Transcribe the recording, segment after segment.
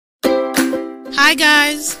Hi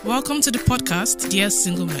guys, welcome to the podcast Dear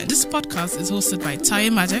Single Men. This podcast is hosted by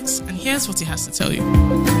Taye Majex, and here's what he has to tell you.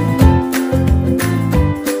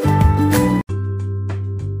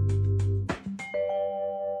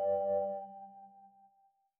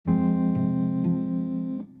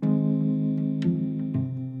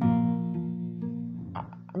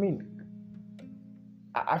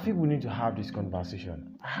 I think we need to have this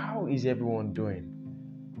conversation. How is everyone doing?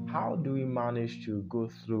 How do we manage to go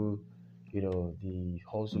through, the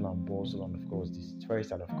hustle and bustle, and of course the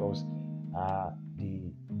stress, and of course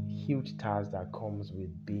the huge task that comes with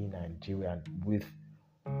being Nigerian with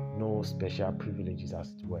no special privileges, as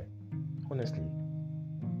it were? Honestly,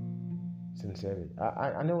 sincerely,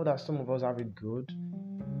 I know that some of us have it good.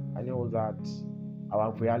 I know that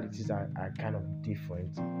our realities are kind of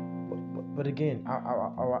different. But again,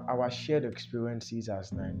 our shared experiences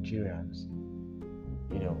as Nigerians,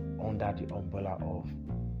 under the umbrella of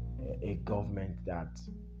a government that,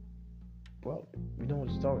 well, we know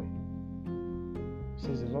the story,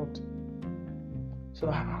 says a lot. So,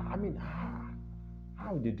 how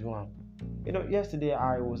did you do? Yesterday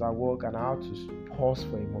I was at work and I had to pause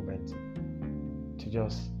for a moment to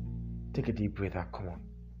just take a deep breath and come on.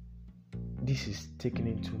 This is taking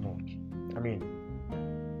in too much.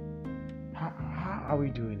 How are we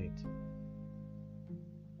doing it?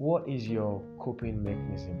 What is your coping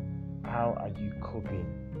mechanism? How are you coping?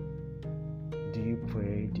 Do you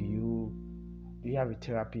pray? Do you have a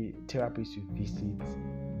therapist you visit?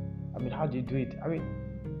 How do you do it?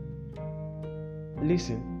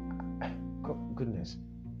 Listen, goodness.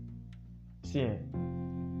 See,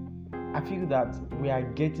 I feel that we are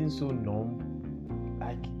getting so numb,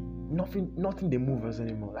 like nothing they move us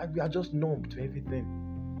anymore. Like we are just numb to everything.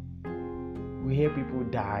 We hear people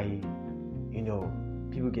die,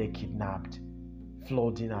 people get kidnapped,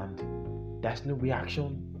 flooding, and there's no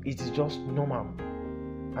reaction. It is just normal.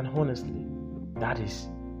 And honestly, that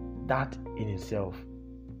in itself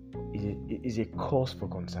is a cause for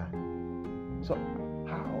concern. So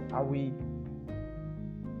how are we,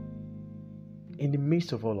 in the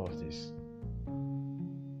midst of all of this,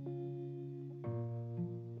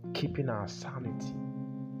 keeping our sanity?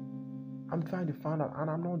 I'm trying to find out, and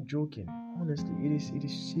I'm not joking. Honestly, it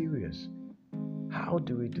is serious. How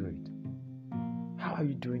do we do it? How are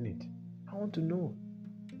you doing it? I want to know.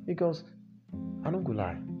 Because I don't go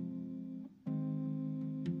lie,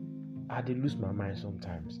 I did lose my mind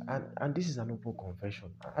sometimes. And this is an open confession.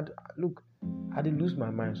 I did lose my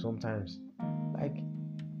mind sometimes.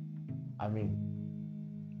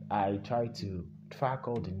 I try to track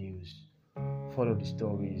all the news, follow the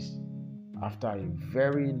stories after a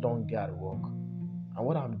very long day at work. And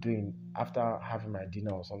what I'm doing after having my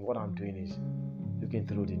dinner or something, what I'm doing is looking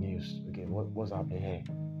through the news. Okay, what's happening here?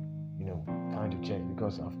 Trying to check,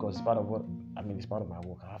 because of course it's part of it's part of my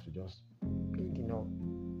work. I have to just,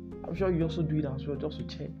 I'm sure you also do it as well, just to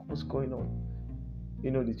check what's going on.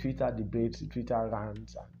 The Twitter debates, the Twitter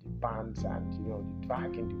rants, and the bans, and the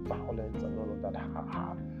dragging, the violence, and all of that.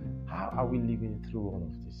 How are we living through all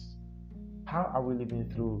of this? How are we living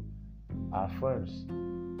through our friends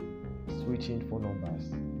switching phone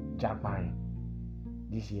numbers, jackpine?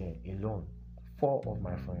 This year alone, 4 of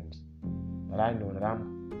my friends that I know that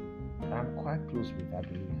I'm quite close with, I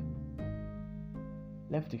believe,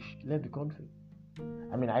 left the country.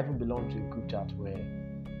 I even belong to a group chat where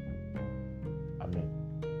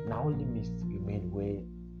now only missed remain, where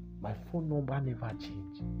my phone number never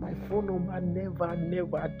changed. My phone number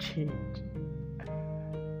never changed.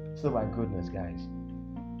 So my goodness, guys.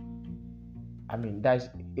 There's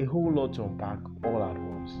a whole lot to unpack all at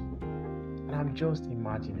once. And I'm just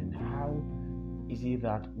imagining, how is it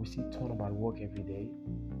that we still turn up at work every day?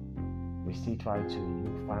 We still try to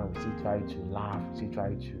look fine, we still try to laugh, we still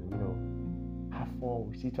try to, have fun,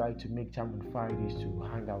 we still try to make time on Fridays to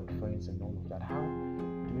hang out with friends and all of that. How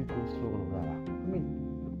do we go through all of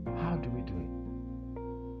that? How do we do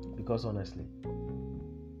it? Because honestly,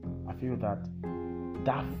 I feel that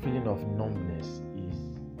feeling of numbness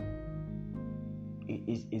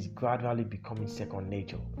is gradually becoming second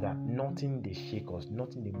nature. That nothing they shake us,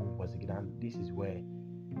 nothing they move us again. And this is where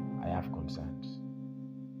I have concerns.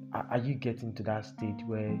 Are you getting to that state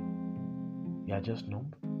where you are just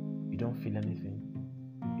numb? You don't feel anything.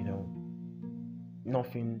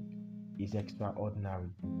 Nothing is extraordinary.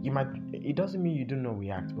 It doesn't mean you do not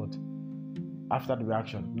react, but after the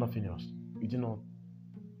reaction, nothing else. You do not.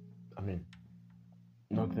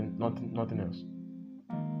 Nothing else.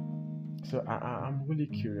 So I'm really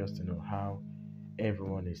curious to know how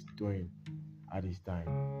everyone is doing at this time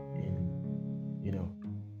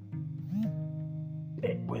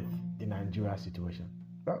with the Nigeria situation.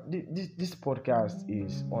 Well, this podcast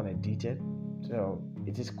is unedited, so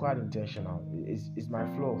it is quite intentional. It's my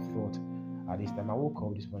flow of thought at this time. I woke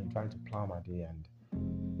up this morning trying to plan my day, and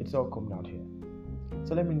it's all coming out here.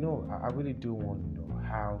 So let me know. I really do want to know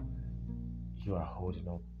how you are holding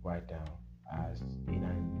up right now as a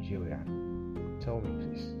Nigerian. Tell me,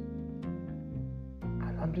 please.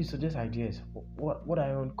 And please suggest ideas. What are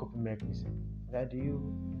your own coping mechanisms? I don't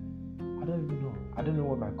even know. I don't know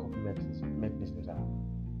what my coping mechanisms are.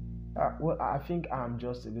 Well, I think I'm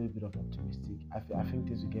just a little bit of optimistic. I think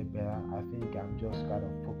things will get better. I think I'm just kind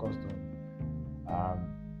of focused on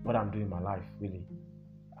what I'm doing in my life, really.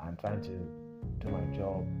 I'm trying to do my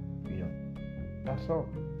job, That's all.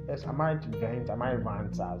 Yes, I might vent, I might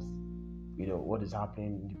rant as, what is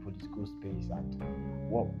happening in the political space and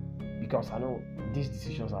what, because I know these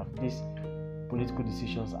political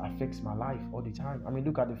decisions affects my life all the time. I mean,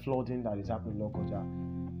 look at the flooding that is happening in Lokoja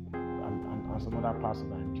and some other parts of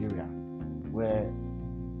Nigeria, where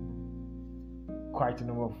quite a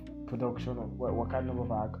number of production of what kind of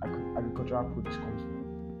number of agricultural produce comes from.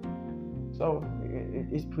 So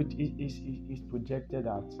it's projected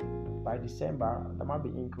that by December there might be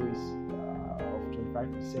increase of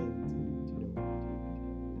 25%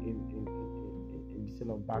 in the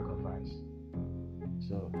sale of bag of rice.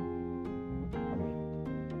 So I mean,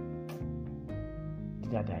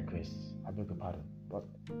 did I digress? I beg your pardon, but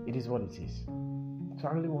it is what it is. So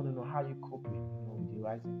I really want to know how you cope with the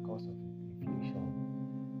rising cost of inflation,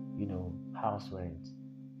 house rent,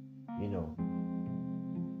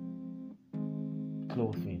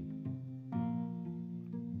 clothing,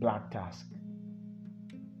 black tax,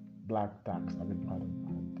 I beg pardon,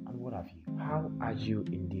 and what have you. How are you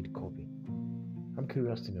indeed coping? I'm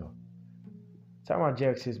curious to know. Tayema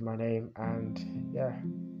Ajax is my name, and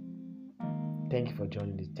thank you for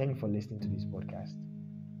joining this. Thank you for listening to this podcast.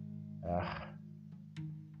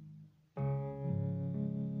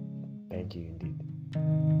 Thank you indeed.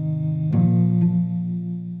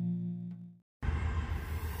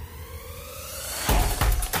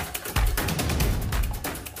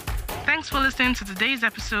 Thanks for listening to today's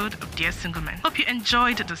episode of Dear Single Men. Hope you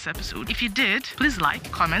enjoyed this episode. If you did, please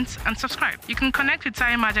like, comment, and subscribe. You can connect with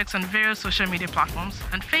Tayema Ajax on various social media platforms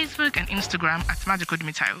on Facebook and Instagram at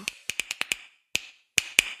Magicodemitayo.